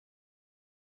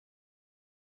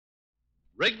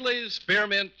Wrigley's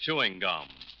Spearmint Chewing Gum,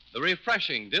 the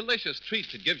refreshing, delicious treat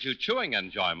that gives you chewing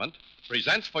enjoyment,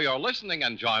 presents for your listening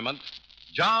enjoyment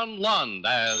John Lund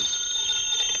as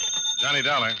Johnny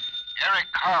Dollar. Eric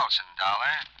Carlson,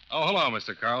 Dollar. Oh, hello,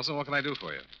 Mr. Carlson. What can I do for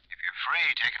you? If you're free,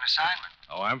 take an assignment.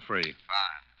 Oh, I'm free.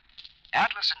 Fine.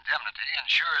 Atlas Indemnity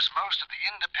insures most of the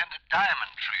independent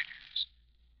diamond traders.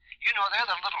 You know, they're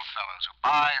the little fellows who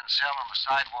buy and sell on the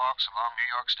sidewalks along New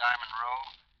York's Diamond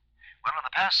Row. Well, in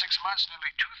the past 6 months, nearly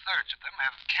 2/3 of them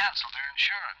have canceled their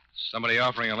insurance. Somebody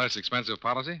offering a less expensive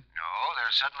policy? No,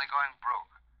 they're suddenly going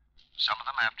broke. Some of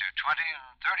them after 20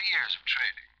 and 30 years of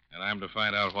trading. And I'm to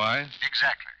find out why?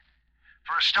 Exactly.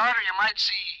 For a starter, you might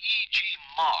see E.G.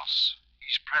 Moss.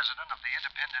 He's president of the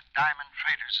Independent Diamond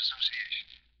Traders Association.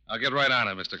 I'll get right on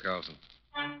it, Mr. Carlson.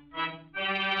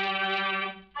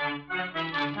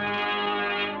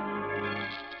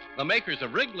 the makers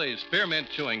of Wrigley's Spearmint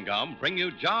Chewing Gum bring you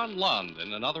John Lund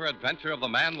in another adventure of the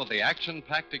man with the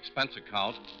action-packed expense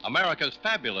account, America's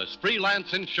fabulous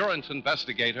freelance insurance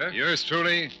investigator. Yours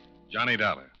truly, Johnny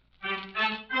Dollar.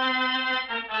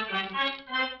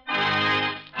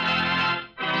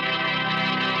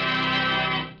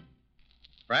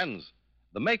 Friends,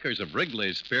 the makers of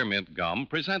Wrigley's Spearmint Gum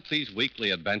present these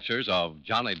weekly adventures of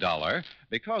Johnny Dollar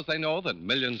because they know that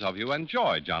millions of you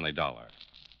enjoy Johnny Dollar.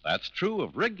 That's true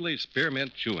of Wrigley's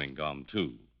Spearmint Chewing Gum,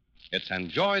 too. It's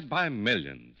enjoyed by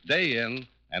millions, day in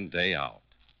and day out.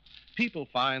 People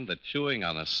find that chewing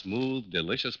on a smooth,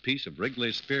 delicious piece of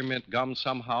Wrigley's Spearmint Gum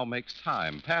somehow makes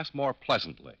time pass more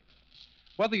pleasantly.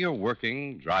 Whether you're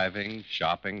working, driving,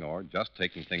 shopping, or just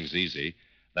taking things easy,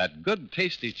 that good,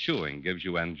 tasty chewing gives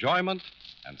you enjoyment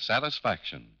and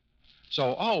satisfaction.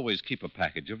 So always keep a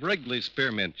package of Wrigley's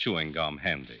Spearmint Chewing Gum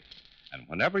handy. And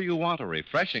whenever you want a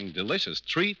refreshing, delicious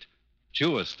treat,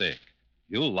 chew a stick.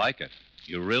 You'll like it.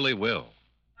 You really will.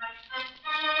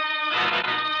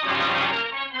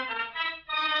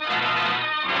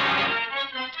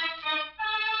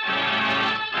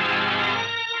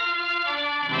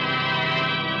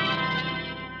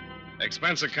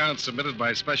 Expense account submitted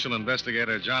by Special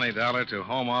Investigator Johnny Dollar to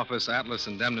Home Office, Atlas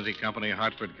Indemnity Company,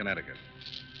 Hartford, Connecticut.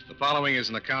 The following is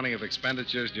an accounting of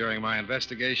expenditures during my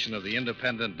investigation of the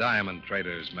independent diamond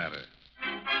traders matter.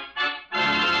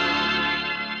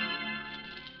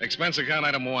 Expense account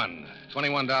item 1,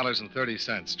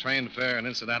 $21.30, train fare and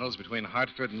incidentals between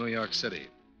Hartford and New York City.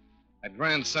 At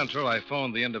Grand Central, I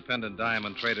phoned the Independent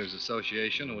Diamond Traders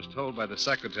Association and was told by the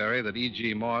secretary that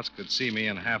E.G. Moss could see me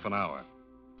in half an hour.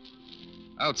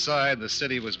 Outside, the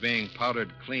city was being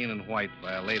powdered clean and white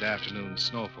by a late afternoon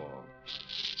snowfall,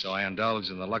 so I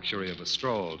indulged in the luxury of a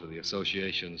stroll to the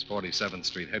association's 47th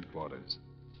Street headquarters.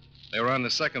 They were on the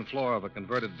second floor of a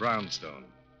converted brownstone.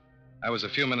 I was a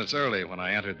few minutes early when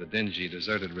I entered the dingy,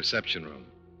 deserted reception room.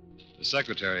 The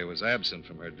secretary was absent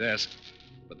from her desk,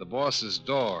 but the boss's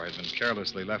door had been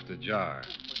carelessly left ajar,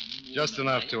 just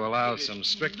enough to allow some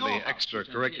strictly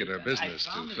extracurricular business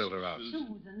to filter out.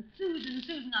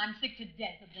 Susan, I'm sick to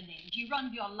death of the name. She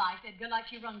runs your life, Edgar, like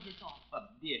she runs this office.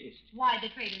 But, dearest. Why the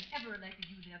traders ever elected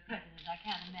you their president, I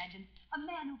can't imagine. A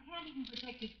man who can't even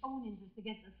protect his own interests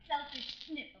against the selfish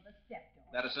snip of a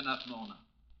stepdaughter. That is enough, Mona.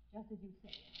 Just as you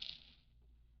say it.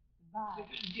 Goodbye.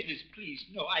 Dearest, please.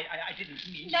 No, I didn't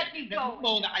mean Let that. me go.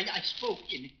 Mona, I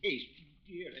spoke in haste.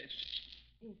 Dearest.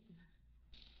 Edgar.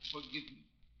 Forgive me.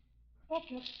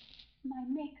 Edgar, my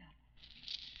makeup.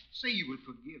 Say you will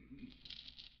forgive me.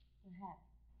 Perhaps.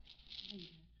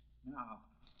 Later. Now.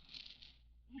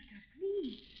 Edgar,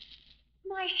 please.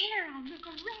 My hair, I'll look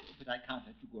a wreck. But I can't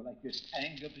let you go like this.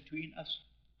 Anger between us.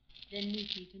 Then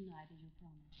meet me tonight, as you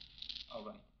promised. All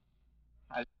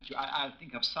right. I'll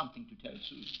think of something to tell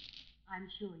Susan. I'm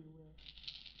sure you will.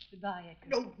 Goodbye,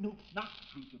 Edgar. No, not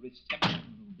through the reception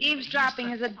room.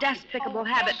 Eavesdropping is a despicable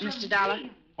habit, Mr. Dollar.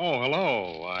 Oh,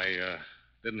 hello. I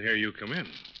didn't hear you come in.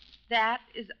 That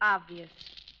is obvious.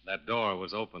 That door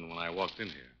was open when I walked in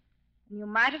here. And you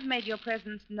might have made your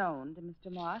presence known to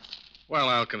Mr. Moss. Well,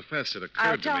 I'll confess it occurred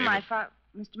I'll to tell me.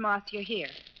 Mr. Moss you're here.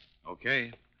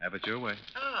 Okay. Have it your way.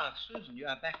 Ah, Susan, you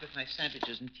are back with my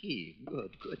sandwiches and tea.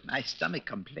 Good. My stomach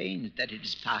complains that it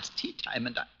is past tea time,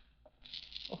 and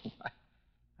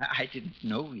I didn't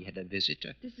know we had a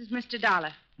visitor. This is Mr.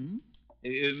 Dollar.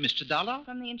 Mr. Dollar?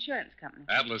 From the insurance company.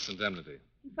 Atlas Indemnity.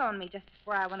 He phoned me just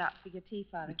before I went up for your tea,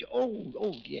 Father.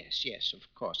 Oh, yes, of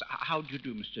course. How do you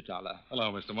do, Mr. Dollar?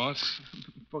 Hello, Mr. Moss.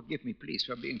 Forgive me, please,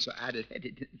 for being so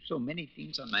addle-headed. So many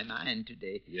things on my mind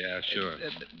today. Yeah, sure.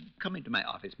 Come into my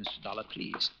office, Mr. Dollar,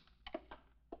 please.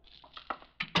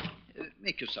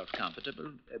 Make yourself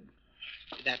comfortable.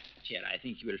 That chair, I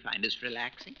think you will find is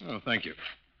relaxing. Oh, thank you.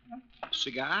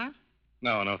 Cigar?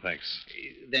 No, no, thanks.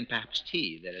 Then perhaps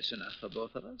tea. There is enough for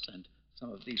both of us. And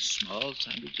some of these small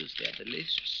sandwiches, they're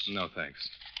delicious. No, thanks.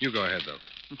 You go ahead, though.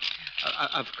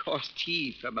 Of course,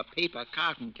 tea from a paper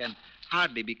carton can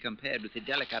hardly be compared with the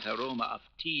delicate aroma of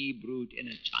tea brewed in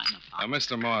a china pot.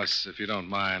 Mr. Moss, if you don't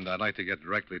mind, I'd like to get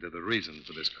directly to the reason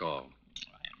for this call.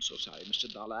 I am so sorry,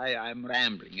 Mr. Dollar. I'm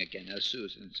rambling again, as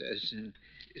Susan says.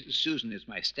 Susan is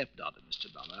my stepdaughter, Mr.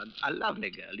 Dollar. A lovely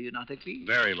girl, do you not agree?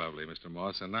 Very lovely, Mr.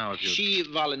 Moss. And now if you... She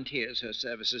volunteers her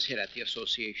services here at the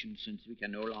association since we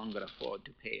can no longer afford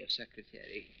to pay a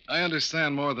secretary. I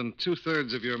understand more than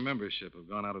 2/3 of your membership have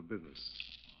gone out of business.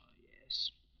 Oh,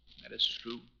 yes, that is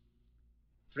true.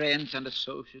 Friends and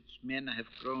associates, men I have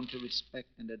grown to respect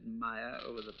and admire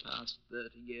over the past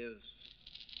 30 years.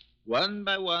 One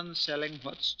by one selling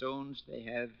what stones they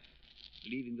have,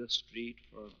 leaving the street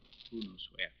for who knows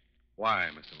where. Why,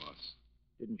 Mr. Moss?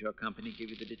 Didn't your company give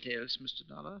you the details, Mr.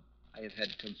 Dollar? I have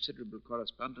had considerable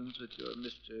correspondence with your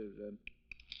Mr.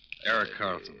 Eric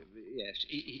Carlson. Yes.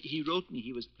 He wrote me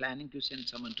he was planning to send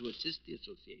someone to assist the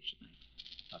association.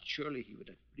 I thought surely he would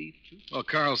have briefed you. Well,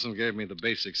 Carlson gave me the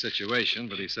basic situation,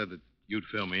 but he said that you'd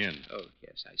fill me in. Oh,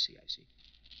 yes, I see.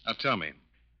 Now, tell me,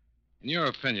 in your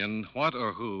opinion, what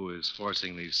or who is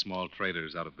forcing these small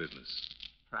traders out of business?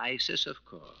 Prices, of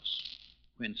course.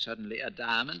 When suddenly a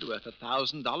diamond worth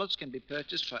 $1,000 can be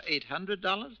purchased for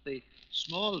 $800, the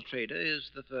small trader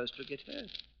is the first to get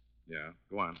hurt. Yeah,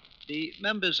 go on. The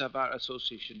members of our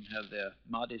association have their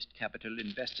modest capital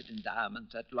invested in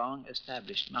diamonds at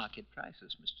long-established market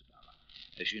prices, Mr. Dollar.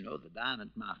 As you know, the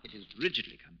diamond market is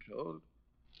rigidly controlled,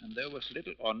 and there was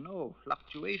little or no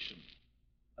fluctuation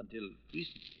until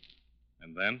recently.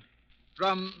 And then?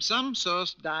 From some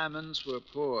source, diamonds were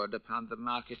poured upon the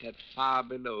market at far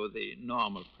below the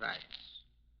normal price.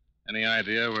 Any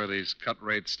idea where these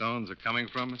cut-rate stones are coming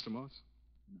from, Mr. Moss?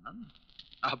 None.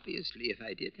 Obviously, if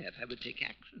I did have, I would take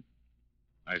action.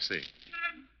 I see.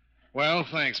 Well,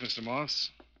 thanks, Mr.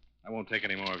 Moss. I won't take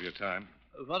any more of your time.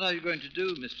 What are you going to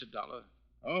do, Mr. Dollar?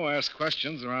 Oh, ask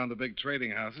questions around the big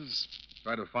trading houses.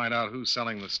 Try to find out who's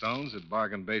selling the stones at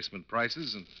bargain basement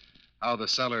prices and how the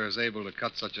seller is able to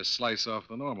cut such a slice off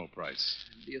the normal price.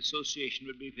 The association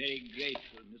would be very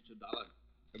grateful, Mr. Dollar.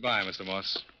 Goodbye, Mr.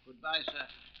 Moss. Goodbye, sir.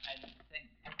 And thank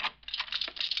you.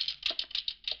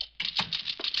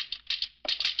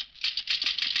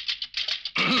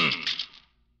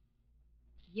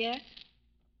 Yes?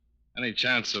 Any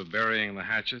chance of burying the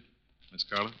hatchet, Miss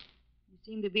Carla? You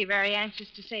seem to be very anxious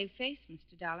to save face,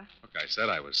 Mr. Dollar. Look, I said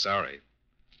I was sorry.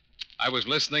 I was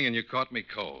listening and you caught me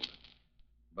cold.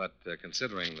 But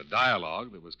considering the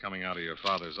dialogue that was coming out of your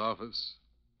father's office,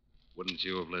 wouldn't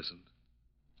you have listened?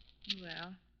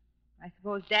 Well, I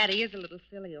suppose Daddy is a little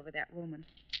silly over that woman.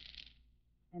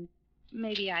 And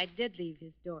maybe I did leave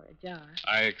his door ajar.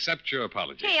 I accept your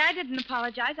apology. Hey, I didn't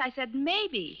apologize. I said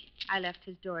maybe I left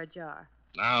his door ajar.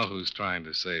 Now who's trying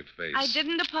to save face? I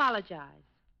didn't apologize.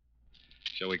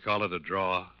 Shall we call it a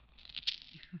draw?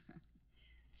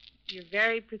 You're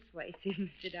very persuasive,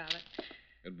 Mr. Dollar.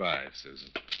 Goodbye, Susan.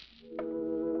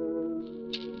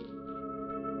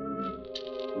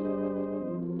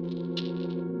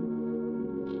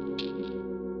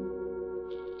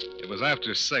 It was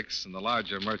after 6, and the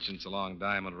larger merchants along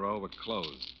Diamond Row were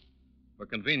closed. For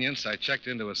convenience, I checked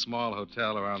into a small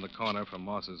hotel around the corner from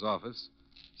Moss's office,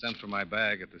 sent for my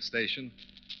bag at the station,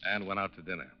 and went out to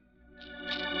dinner.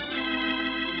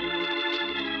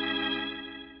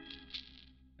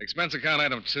 Expense account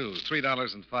item 2,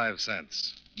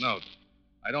 $3.05. Note,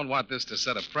 I don't want this to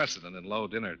set a precedent in low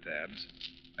dinner tabs.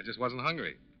 I just wasn't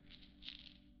hungry.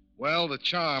 Well, the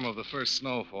charm of the first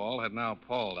snowfall had now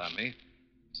palled on me,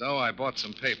 so I bought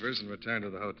some papers and returned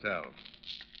to the hotel.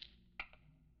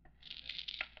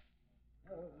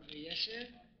 Yes, sir?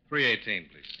 318,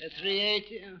 please.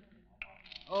 380.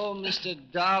 Oh, Mr.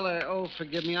 Dollar. Oh,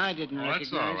 forgive me. I didn't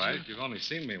recognize That's all right. you. You've only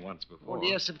seen me once before. Oh,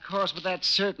 yes, of course, but that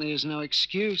certainly is no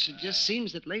excuse. It just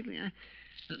seems that lately I...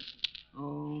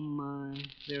 Oh, my.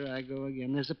 There I go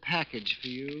again. There's a package for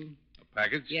you. A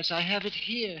package? Yes, I have it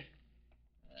here.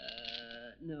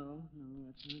 No,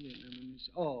 that's not it.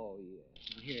 Oh,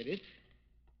 yes. Now, here it is.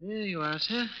 There you are,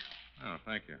 sir. Oh,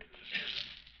 thank you.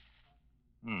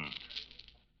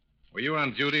 Were you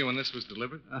on duty when this was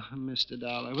delivered? Mr.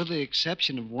 Dollar, with the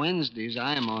exception of Wednesdays,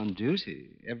 I am on duty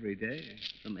every day,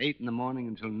 from 8 in the morning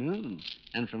until noon,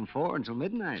 and from 4 until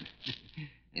midnight.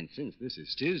 And since this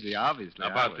is Tuesday, obviously.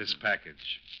 Now, about this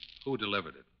package, who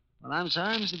delivered it? Well, I'm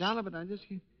sorry, Mr. Dollar, but I just.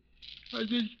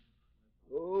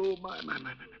 Oh, my.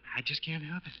 I just can't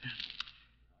help it.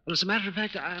 Well, as a matter of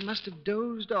fact, I must have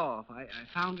dozed off. I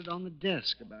found it on the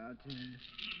desk about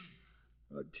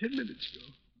 10 minutes ago.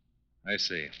 I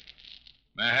see.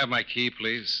 May I have my key,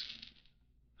 please?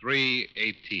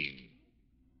 318.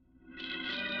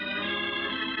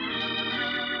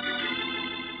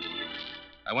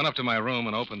 I went up to my room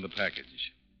and opened the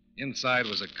package. Inside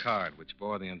was a card which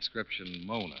bore the inscription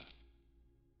Mona.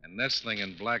 And nestling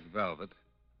in black velvet,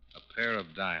 a pair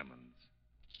of diamonds.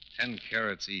 10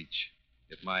 carats each,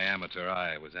 if my amateur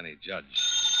eye was any judge.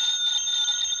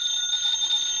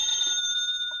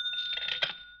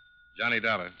 Johnny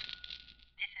Dollar.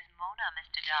 This is Mona,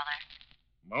 Mr. Dollar.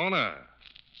 Mona?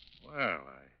 Well,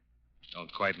 I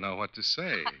don't quite know what to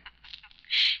say.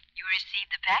 You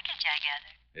received the package, I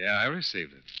gather. Yeah, I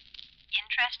received it.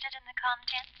 Interested in the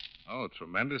contents? Oh,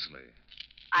 tremendously.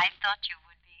 I thought you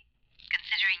would be,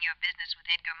 considering your business with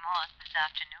Edgar Moss this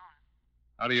afternoon.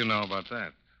 How do you know about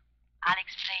that? I'll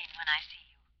explain when I see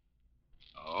you.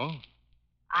 Oh?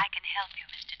 I can help you,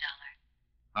 Mr. Dollar.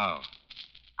 How?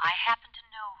 I happen to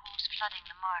know who's flooding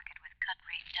the market with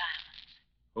cut-rate diamonds.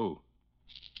 Who?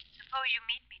 Suppose you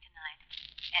meet me tonight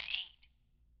at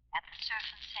 8 at the Surf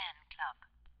and Sand Club.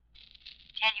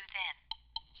 Tell you then.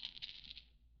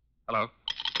 Hello?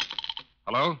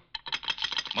 Hello?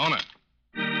 Mona.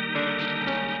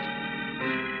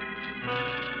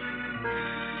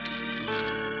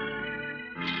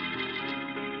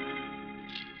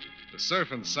 The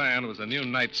Surf and Sand was a new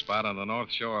night spot on the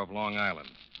north shore of Long Island.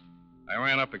 I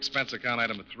ran up expense account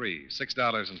item 3,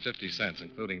 $6.50,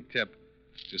 including tip,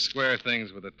 to square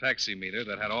things with a taximeter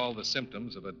that had all the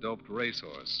symptoms of a doped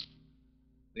racehorse.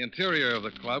 The interior of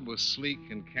the club was sleek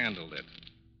and candlelit,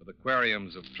 with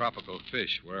aquariums of tropical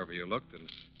fish wherever you looked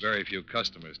and very few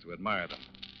customers to admire them.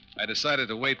 I decided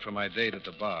to wait for my date at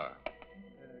the bar.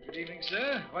 Good evening,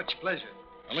 sir. What's your pleasure?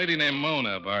 A lady named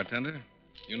Mona, bartender.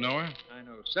 You know her? I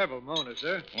know several Monas,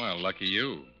 sir. Well, lucky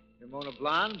you. Your Mona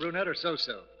blonde, brunette, or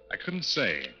so-so? I couldn't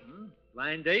say.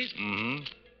 Blind date? Mm-hmm.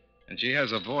 And she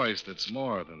has a voice that's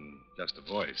more than just a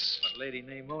voice. What lady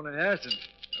named Mona hasn't?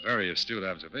 A very astute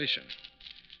observation.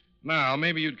 Now,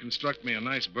 maybe you'd construct me a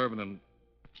nice bourbon and...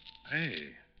 Hey,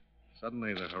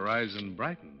 suddenly the horizon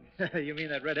brightened. You mean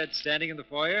that redhead standing in the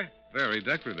foyer? Very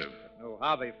decorative. No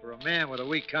hobby for a man with a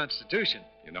weak constitution.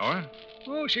 You know her?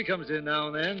 Oh, she comes in now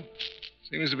and then.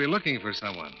 Seems to be looking for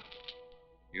someone.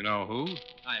 You know who?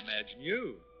 I imagine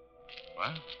you.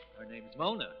 What? Her name's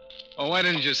Mona. Oh, why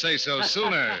didn't you say so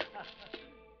sooner?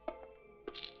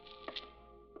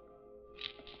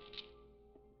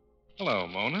 Hello,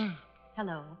 Mona.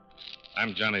 Hello.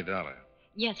 I'm Johnny Dollar.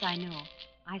 Yes, I know.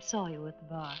 I saw you at the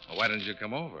bar. Well, why didn't you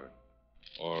come over?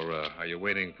 Or are you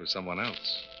waiting for someone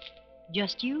else?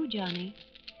 Just you, Johnny.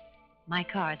 My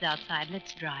car's outside.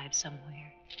 Let's drive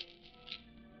somewhere.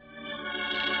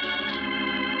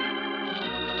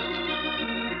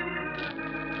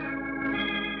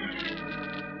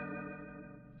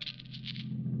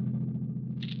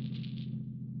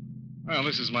 Well,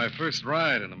 this is my first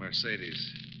ride in a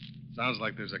Mercedes. Sounds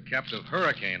like there's a captive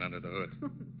hurricane under the hood.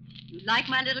 You like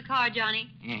my little car, Johnny?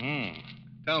 Mm-hmm.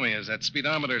 Tell me, is that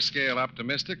speedometer scale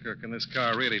optimistic, or can this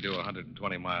car really do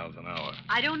 120 miles an hour?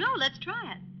 I don't know. Let's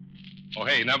try it. Oh,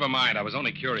 hey, never mind. I was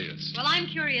only curious. Well, I'm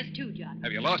curious too, Johnny.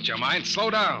 Have you lost your mind? Slow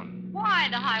down. Why?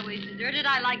 The highway's deserted.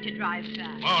 I like to drive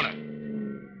fast. Mona.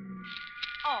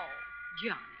 Oh,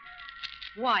 Johnny.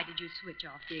 Why did you switch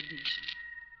off the ignition?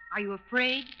 Are you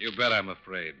afraid? You bet I'm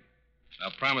afraid. Now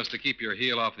promise to keep your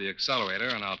heel off the accelerator,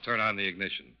 and I'll turn on the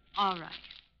ignition. All right.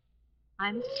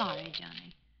 I'm sorry,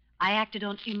 Johnny. I acted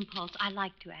on impulse. I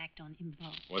like to act on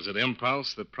impulse. Was it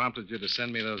impulse that prompted you to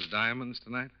send me those diamonds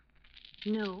tonight?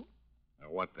 No.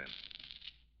 Now, what then?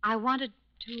 I wanted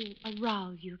to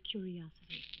arouse your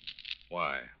curiosity.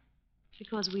 Why?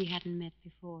 Because we hadn't met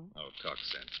before. Oh, talk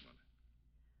sense, Mona.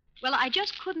 Well, I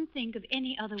just couldn't think of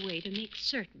any other way to make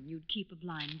certain you'd keep a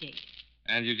blind date.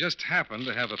 And you just happen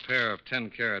to have a pair of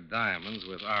 10-carat diamonds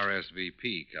with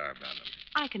RSVP carved on them.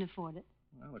 I can afford it.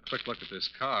 Well, a quick look at this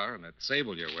car and that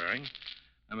sable you're wearing,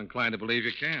 I'm inclined to believe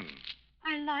you can.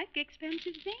 I like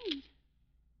expensive things.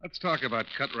 Let's talk about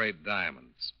cut-rate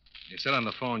diamonds. You said on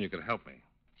the phone you could help me.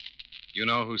 You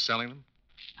know who's selling them?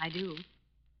 I do.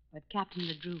 But Captain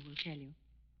LeDrew will tell you.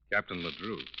 Captain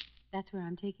LeDrew. That's where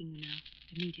I'm taking you now,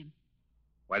 to meet him.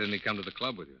 Why didn't he come to the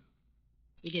club with you?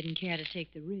 He didn't care to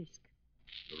take the risk.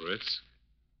 The risk?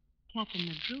 Captain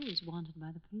LeDrew is wanted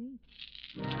by the police.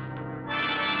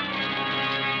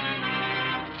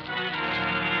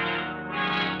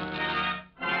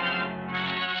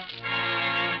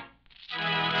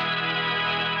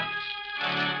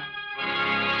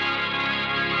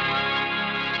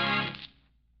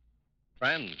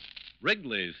 Friends,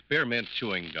 Wrigley's Spearmint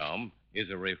Chewing Gum is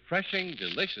a refreshing,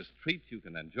 delicious treat you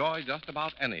can enjoy just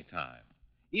about any time.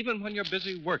 Even when you're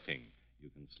busy working, you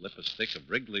can slip a stick of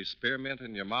Wrigley's spearmint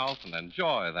in your mouth and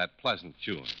enjoy that pleasant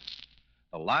chewing.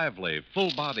 The lively,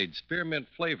 full-bodied spearmint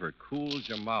flavor cools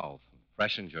your mouth and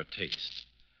freshens your taste.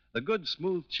 The good,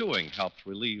 smooth chewing helps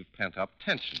relieve pent-up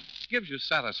tension, gives you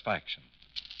satisfaction.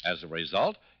 As a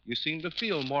result, you seem to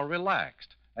feel more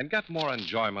relaxed and get more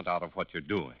enjoyment out of what you're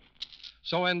doing.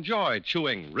 So enjoy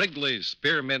chewing Wrigley's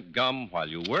spearmint gum while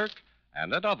you work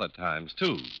and at other times,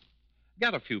 too.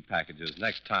 Get a few packages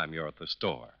next time you're at the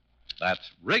store.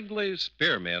 That's Wrigley's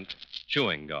Spearmint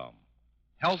Chewing Gum.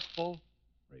 Healthful,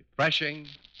 refreshing,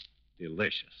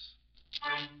 delicious.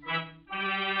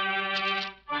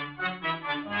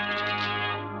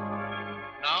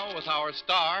 Now, with our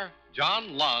star,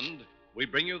 John Lund, we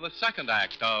bring you the second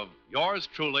act of Yours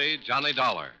Truly, Johnny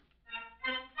Dollar.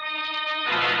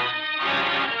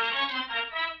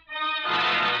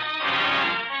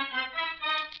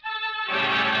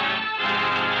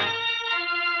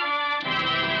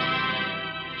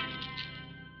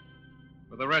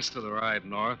 For the rest of the ride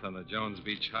north on the Jones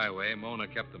Beach Highway, Mona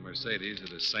kept the Mercedes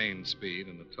at a sane speed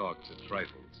and the talks at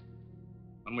trifles.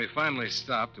 When we finally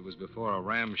stopped, it was before a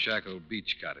ramshackle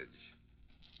beach cottage.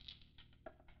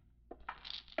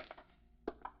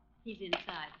 He's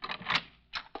inside.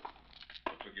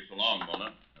 What took you so long,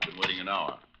 Mona? I've been waiting an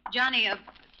hour. Johnny,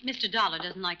 Mr. Dollar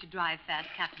doesn't like to drive fast,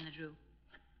 Captain LeDrew.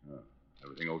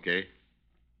 Everything okay?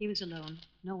 He was alone.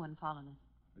 No one following us.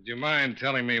 Would you mind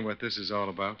telling me what this is all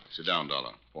about? Sit down,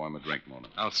 Dollar. Pour him a drink, Mona.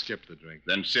 I'll skip the drink.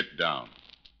 Then sit down.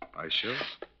 I should.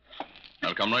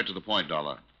 I'll come right to the point,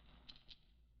 Dollar.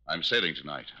 I'm sailing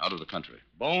tonight, out of the country.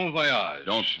 Bon voyage.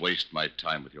 Don't waste my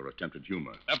time with your attempted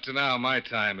humor. Up to now, my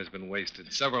time has been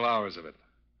wasted. Several hours of it.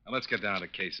 Now, let's get down to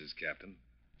cases, Captain.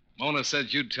 Mona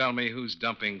said you'd tell me who's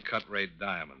dumping cut-rate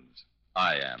diamonds.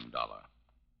 I am, Dollar.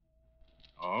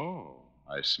 Oh.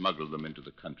 I smuggle them into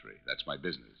the country. That's my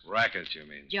business. Racket, you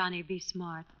mean? Johnny, be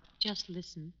smart. Just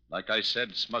listen. Like I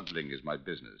said, smuggling is my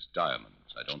business. Diamonds.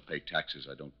 I don't pay taxes.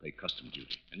 I don't pay custom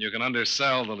duty. And you can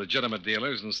undersell the legitimate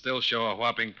dealers and still show a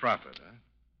whopping profit, huh?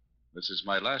 This is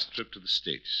my last trip to the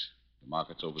States. The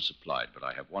market's oversupplied, but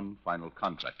I have one final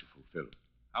contract to fulfill.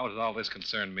 How does all this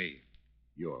concern me?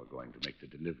 You're going to make the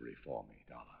delivery for me,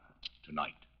 Dollar.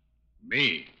 Tonight.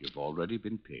 Me? You've already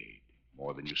been paid.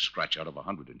 More than you scratch out of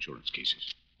 100 insurance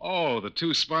cases. Oh, the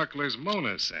two sparklers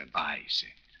Mona sent. I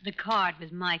sent. The card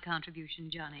was my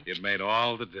contribution, Johnny. It made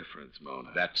all the difference, Mona.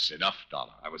 That's enough,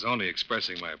 Dollar. I was only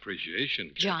expressing my appreciation,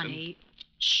 Captain. Johnny,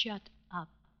 shut up.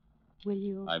 Will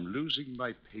you? I'm losing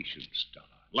my patience, Dollar.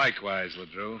 Likewise,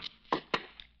 LeDrew.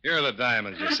 Here are the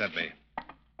diamonds you sent me.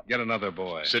 Get another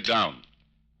boy. Sit down.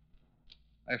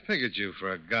 I figured you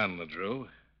for a gun, LeDrew.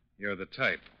 You're the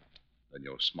type. Then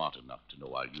you're smart enough to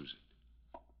know I'll use it.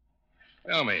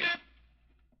 Tell me,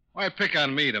 why pick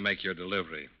on me to make your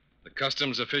delivery? The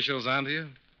customs officials onto you?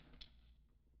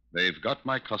 They've got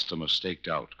my customers staked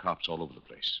out. Cops all over the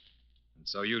place. And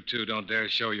so you two don't dare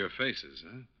show your faces,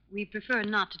 huh? We prefer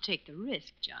not to take the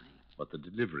risk, Johnny. But the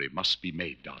delivery must be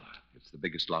made, Dollar. It's the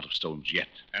biggest lot of stones yet.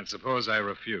 And suppose I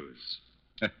refuse?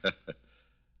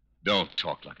 Don't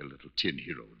talk like a little tin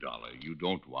hero, Dollar. You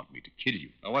don't want me to kill you.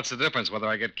 Well, what's the difference whether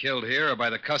I get killed here or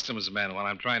by the customs men while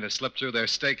I'm trying to slip through their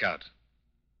stakeout?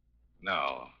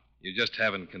 No, you just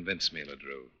haven't convinced me,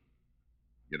 LeDrew.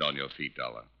 Get on your feet,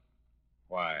 Dollar.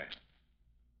 Why?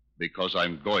 Because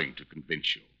I'm going to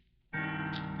convince you.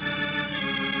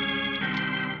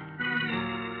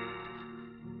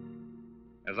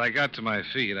 As I got to my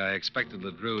feet, I expected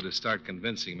LeDrew to start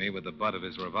convincing me with the butt of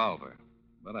his revolver.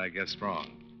 But I guessed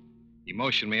wrong. He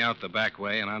motioned me out the back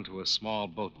way and onto a small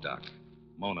boat dock.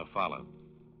 Mona followed.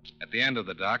 At the end of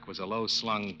the dock was a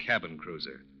low-slung cabin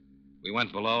cruiser. We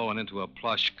went below and into a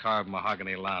plush carved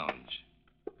mahogany lounge.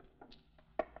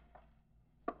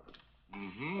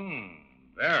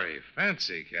 Very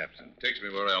fancy, Captain. Takes me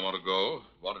where I want to go.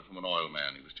 Bought it from an oil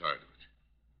man. He was tired of it.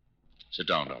 Sit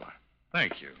down, Dollar.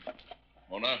 Thank you.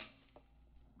 Mona,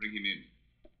 bring him in.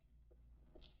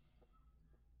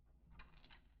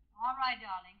 All right,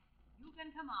 darling. You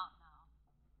can come out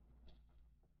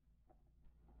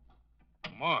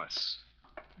now. Moss.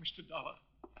 Mr. Dollar.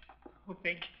 Oh,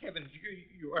 thank heavens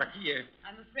you are here.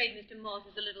 I'm afraid Mr. Moss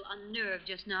is a little unnerved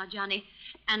just now, Johnny,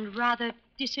 and rather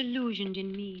disillusioned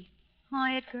in me.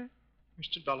 Huh, Edgar?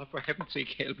 Mr. Dollar, for heaven's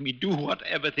sake, help me. Do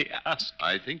whatever they ask.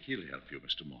 I think he'll help you,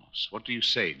 Mr. Moss. What do you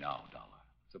say now, Dollar?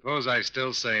 Suppose I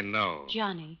still say no.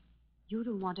 Johnny, you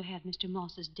don't want to have Mr.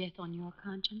 Moss's death on your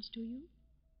conscience, do you?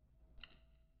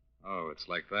 Oh, it's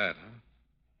like that, huh?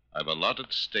 I've a lot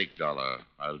at stake, Dollar.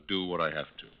 I'll do what I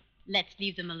have to. Let's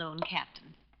leave them alone,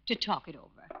 Captain, to talk it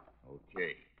over.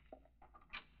 Okay.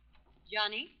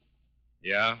 Johnny,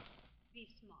 Yeah? Be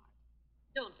smart.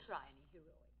 Don't try any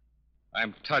heroics.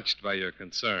 I'm touched by your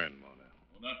concern, Mona.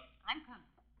 Mona? I'm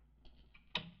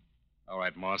coming. All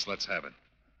right, Moss, let's have it.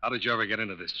 How did you ever get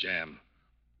into this jam?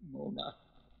 Mona.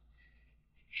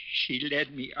 She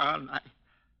led me on.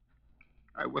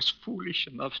 I was foolish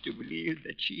enough to believe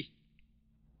that she.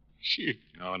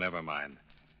 Oh, never mind.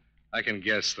 I can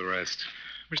guess the rest.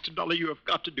 Mr. Dollar, you have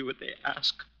got to do what they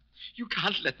ask. You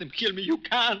can't let them kill me. You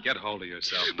can't. Get hold of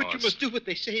yourself, Moss. But you must do what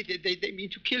they say. They mean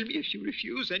to kill me if you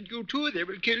refuse, and you too. They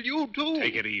will kill you too.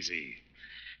 Take it easy.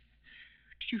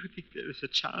 Do you think there is a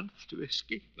chance to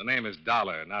escape? The name is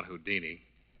Dollar, not Houdini.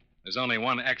 There's only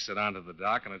one exit onto the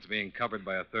dock, and it's being covered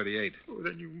by a 38. Oh,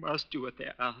 then you must do what they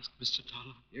ask, Mr.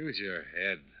 Dollar. Use your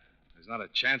head. There's not a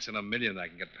chance in a million I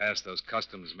can get past those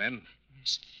customs men.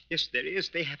 Yes, there is.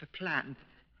 They have a plan.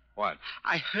 What?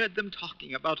 I heard them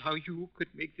talking about how you could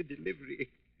make the delivery.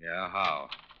 Yeah, how?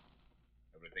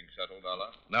 Everything settled,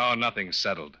 Dollar? No, nothing's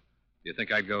settled. Do you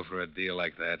think I'd go for a deal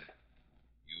like that?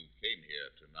 You came here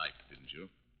tonight, didn't you?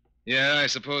 Yeah, I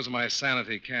suppose my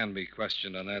sanity can be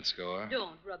questioned on that score.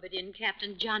 Don't rub it in,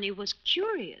 Captain. Johnny was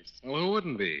curious. Well, who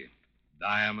wouldn't be?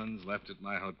 Diamonds left at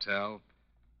my hotel.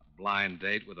 A blind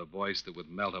date with a voice that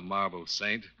would melt a marble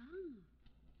saint.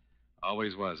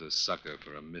 Always was a sucker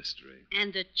for a mystery.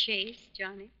 And a chase,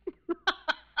 Johnny.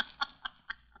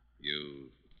 You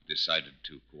decided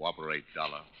to cooperate,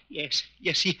 Dollar? Yes,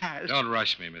 he has. Don't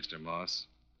rush me, Mr. Moss.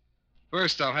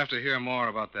 First, I'll have to hear more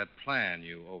about that plan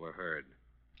you overheard.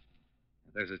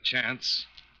 If there's a chance,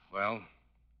 well,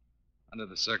 under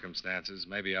the circumstances,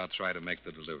 maybe I'll try to make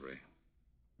the delivery.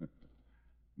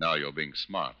 Now you're being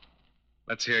smart.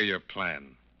 Let's hear your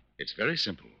plan. It's very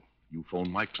simple. You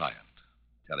phone my client.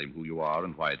 Tell him who you are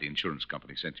and why the insurance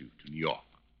company sent you to New York.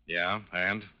 Yeah,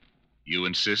 and? You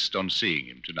insist on seeing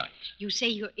him tonight. You say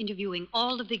you're interviewing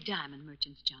all the big diamond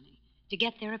merchants, Johnny, to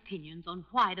get their opinions on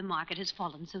why the market has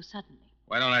fallen so suddenly.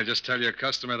 Why don't I just tell your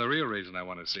customer the real reason I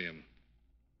want to see him?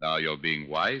 Now you're being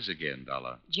wise again,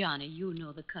 Dollar. Johnny, you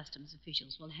know the customs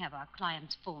officials will have our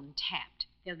client's phone tapped.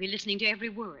 They'll be listening to every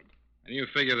word. And you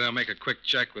figure they'll make a quick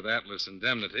check with Atlas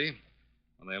Indemnity.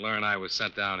 When they learn I was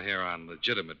sent down here on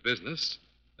legitimate business,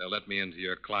 they'll let me into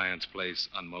your client's place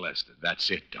unmolested.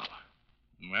 That's it, Dollar.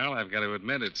 Well, I've got to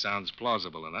admit it sounds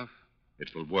plausible enough.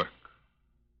 It will work.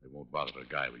 They won't bother a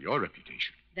guy with your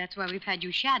reputation. That's why we've had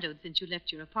you shadowed since you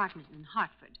left your apartment in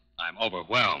Hartford. I'm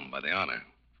overwhelmed by the honor.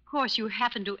 Of course, you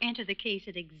happened to enter the case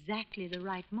at exactly the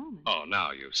right moment. Oh,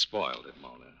 now you've spoiled it,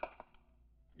 Mona.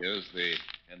 Here's the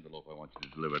envelope I want you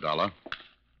to deliver, Dollar.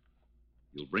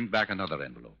 You'll bring back another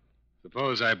envelope.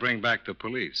 Suppose I bring back the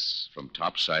police. From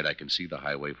topside, I can see the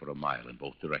highway for a mile in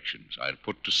both directions. I'll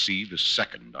put to sea the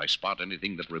second I spot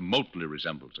anything that remotely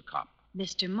resembles a cop.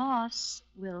 Mr. Moss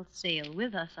will sail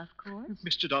with us, of course.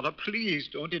 Mr. Dollar, please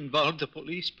don't involve the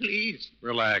police, please.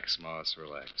 Relax, Moss,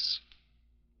 relax.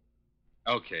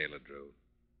 Okay, LeDrew.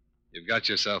 You've got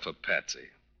yourself a patsy.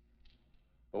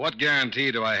 But what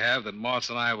guarantee do I have that Moss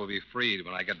and I will be freed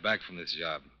when I get back from this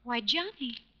job? Why,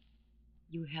 Johnny,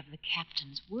 you have the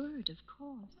captain's word, of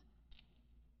course.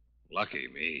 Lucky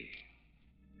me.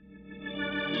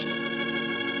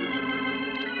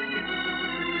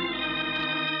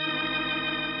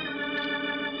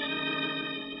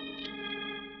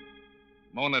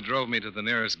 Mona drove me to the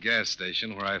nearest gas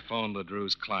station where I phoned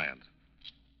LeDrew's client.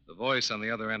 The voice on the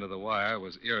other end of the wire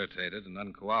was irritated and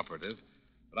uncooperative,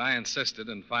 but I insisted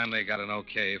and finally got an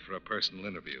okay for a personal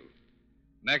interview.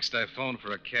 Next, I phoned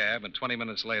for a cab, and 20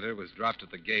 minutes later was dropped at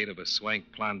the gate of a swank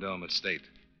Plandome estate.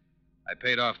 I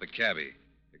paid off the cabbie,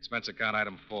 expense account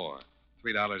item 4,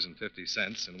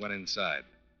 $3.50, and went inside.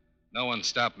 No one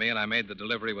stopped me, and I made the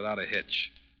delivery without a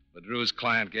hitch. LeDrew's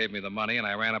client gave me the money, and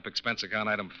I ran up expense account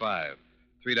item 5,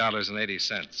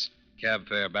 $3.80, cab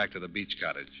fare back to the beach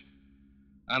cottage.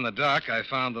 On the dock, I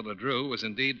found that LeDrew was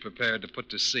indeed prepared to put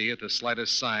to sea at the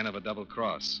slightest sign of a double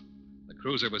cross. The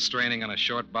cruiser was straining on a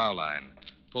short bow line,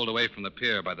 pulled away from the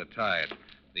pier by the tide,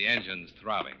 the engines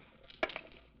throbbing.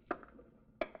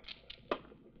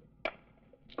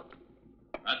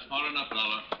 That's far enough,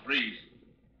 Dollar. Freeze.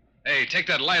 Hey, take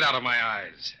that light out of my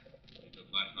eyes. Keep the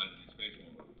flashlight in his face,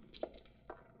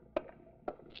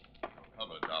 Mona.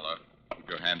 Cover, Dollar. Keep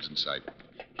your hands in sight.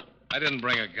 I didn't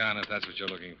bring a gun, if that's what you're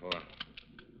looking for.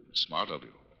 Smart of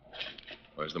you.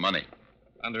 Where's the money?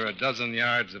 Under a dozen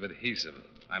yards of adhesive.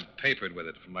 I'm papered with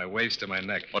it from my waist to my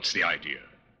neck. What's the idea?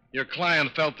 Your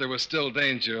client felt there was still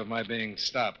danger of my being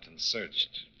stopped and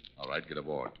searched. All right, get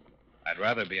aboard. I'd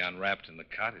rather be unwrapped in the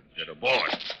cottage. Get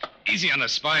aboard. Easy on the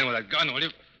spine with a gun, will you?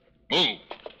 Move.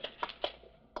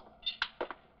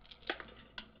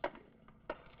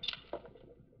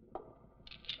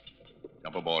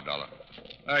 Up aboard, Dollar.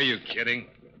 Are you kidding?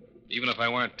 Even if I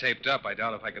weren't taped up, I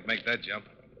doubt if I could make that jump.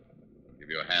 Give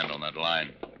you a hand on that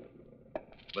line.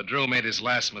 LeDrew made his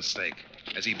last mistake.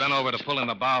 As he bent over to pull in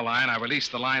the bow line, I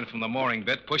released the line from the mooring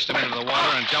bit, pushed him into the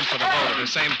water, and jumped for the boat at the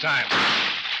same time.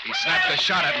 He snapped a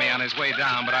shot at me on his way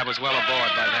down, but I was well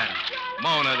aboard by then.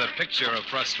 Mona, the picture of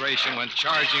frustration, went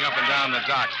charging up and down the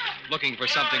dock, looking for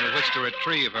something with which to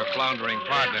retrieve her floundering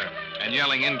partner, and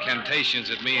yelling incantations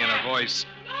at me in a voice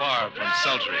far from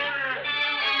sultry.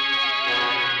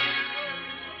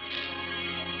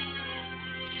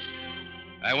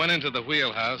 I went into the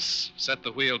wheelhouse, set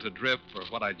the wheel to drift for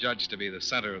what I judged to be the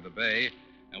center of the bay,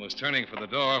 and was turning for the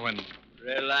door when...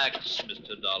 Relax,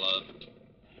 Mr. Dollar.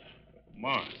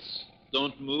 Moss.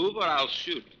 Don't move or I'll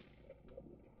shoot.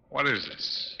 What is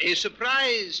this? A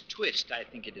surprise twist, I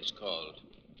think it is called.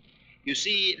 You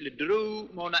see,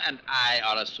 LeDrew, Mona, and I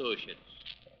are associates.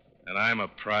 And I'm a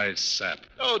prize sap.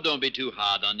 Oh, don't be too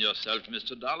hard on yourself,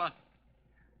 Mr. Dollar.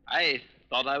 I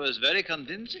thought I was very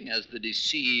convincing as the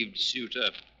deceived suitor,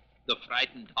 the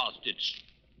frightened hostage.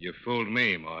 You fooled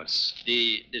me, Moss.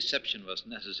 The deception was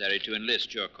necessary to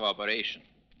enlist your cooperation.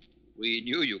 We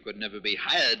knew you could never be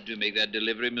hired to make that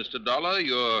delivery, Mr. Dollar,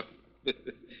 your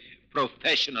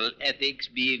professional ethics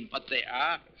being what they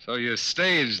are. So you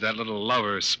staged that little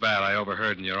lover spat I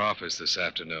overheard in your office this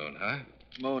afternoon, huh?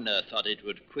 Mona thought it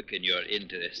would quicken your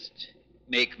interest,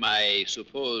 make my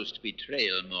supposed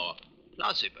betrayal more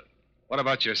plausible. What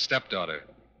about your stepdaughter?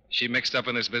 She mixed up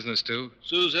in this business, too?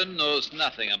 Susan knows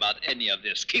nothing about any of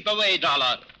this. Keep away,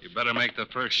 Dollar. You better make the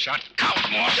first shot count,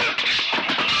 Moss.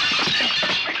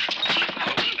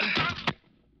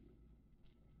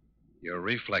 Your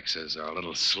reflexes are a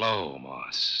little slow,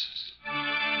 Moss.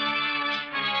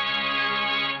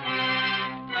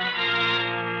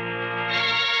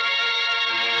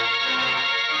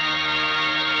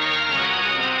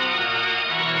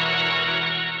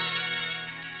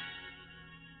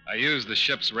 I used the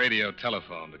ship's radio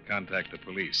telephone to contact the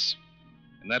police.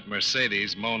 In that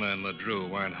Mercedes, Mona and LeDrew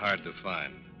weren't hard to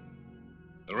find.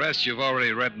 The rest you've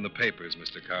already read in the papers,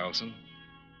 Mr. Carlson.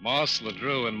 Moss,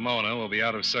 LeDrew, and Mona will be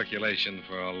out of circulation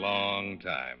for a long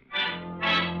time.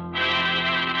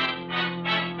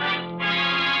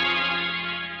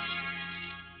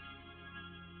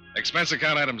 Expense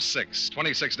account item 6,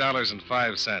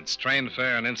 $26.05. Train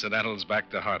fare and incidentals back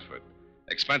to Hartford.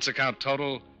 Expense account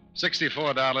total,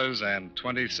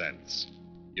 $64.20.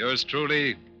 Yours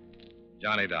truly,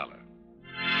 Johnny Dollar.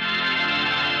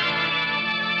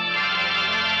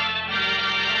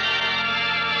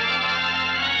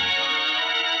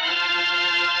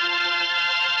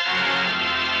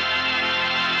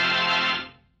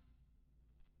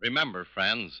 Remember,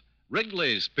 friends,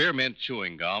 Wrigley's Spearmint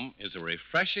Chewing Gum is a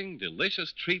refreshing,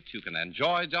 delicious treat you can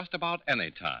enjoy just about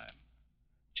any time.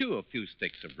 Chew a few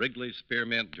sticks of Wrigley's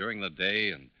Spearmint during the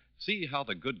day and see how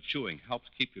the good chewing helps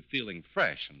keep you feeling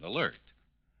fresh and alert.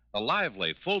 The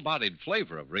lively, full-bodied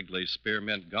flavor of Wrigley's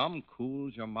Spearmint Gum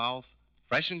cools your mouth,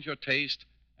 freshens your taste,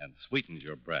 and sweetens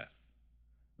your breath.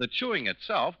 The chewing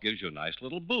itself gives you a nice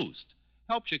little boost,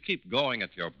 helps you keep going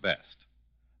at your best.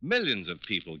 Millions of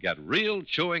people get real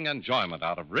chewing enjoyment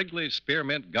out of Wrigley's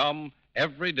Spearmint Gum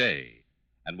every day,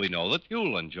 and we know that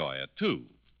you'll enjoy it, too.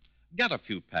 Get a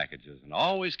few packages and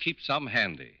always keep some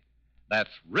handy. That's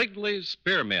Wrigley's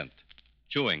Spearmint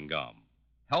Chewing Gum.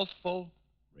 Healthful,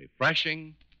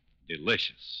 refreshing,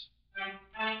 delicious.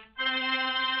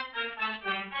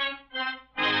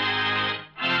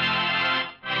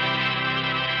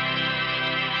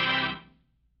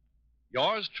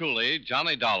 Yours truly,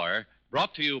 Johnny Dollar,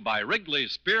 brought to you by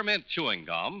Wrigley's Spearmint Chewing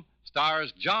Gum,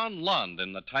 stars John Lund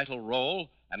in the title role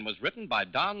and was written by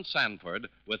Don Sanford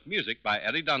with music by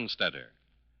Eddie Dunstetter.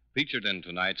 Featured in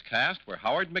tonight's cast were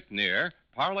Howard McNear,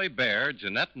 Parley Baer,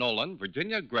 Jeanette Nolan,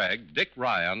 Virginia Gregg, Dick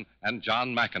Ryan, and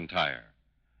John McIntyre.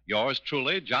 Yours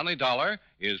truly, Johnny Dollar,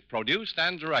 is produced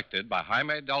and directed by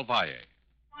Jaime Del Valle.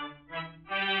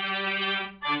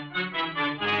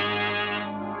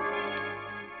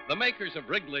 The makers of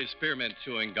Wrigley's Spearmint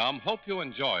Chewing Gum hope you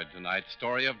enjoyed tonight's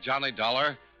story of Johnny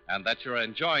Dollar and that you're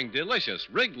enjoying delicious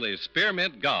Wrigley's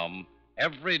Spearmint Gum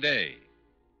every day.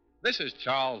 This is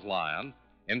Charles Lyon,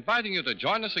 inviting you to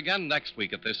join us again next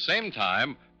week at this same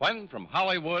time when, from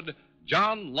Hollywood,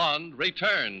 John Lund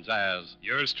returns as...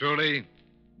 Yours truly,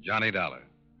 Johnny Dollar.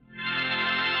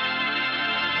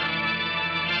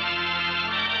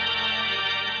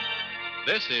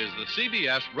 This is the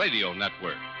CBS Radio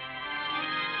Network.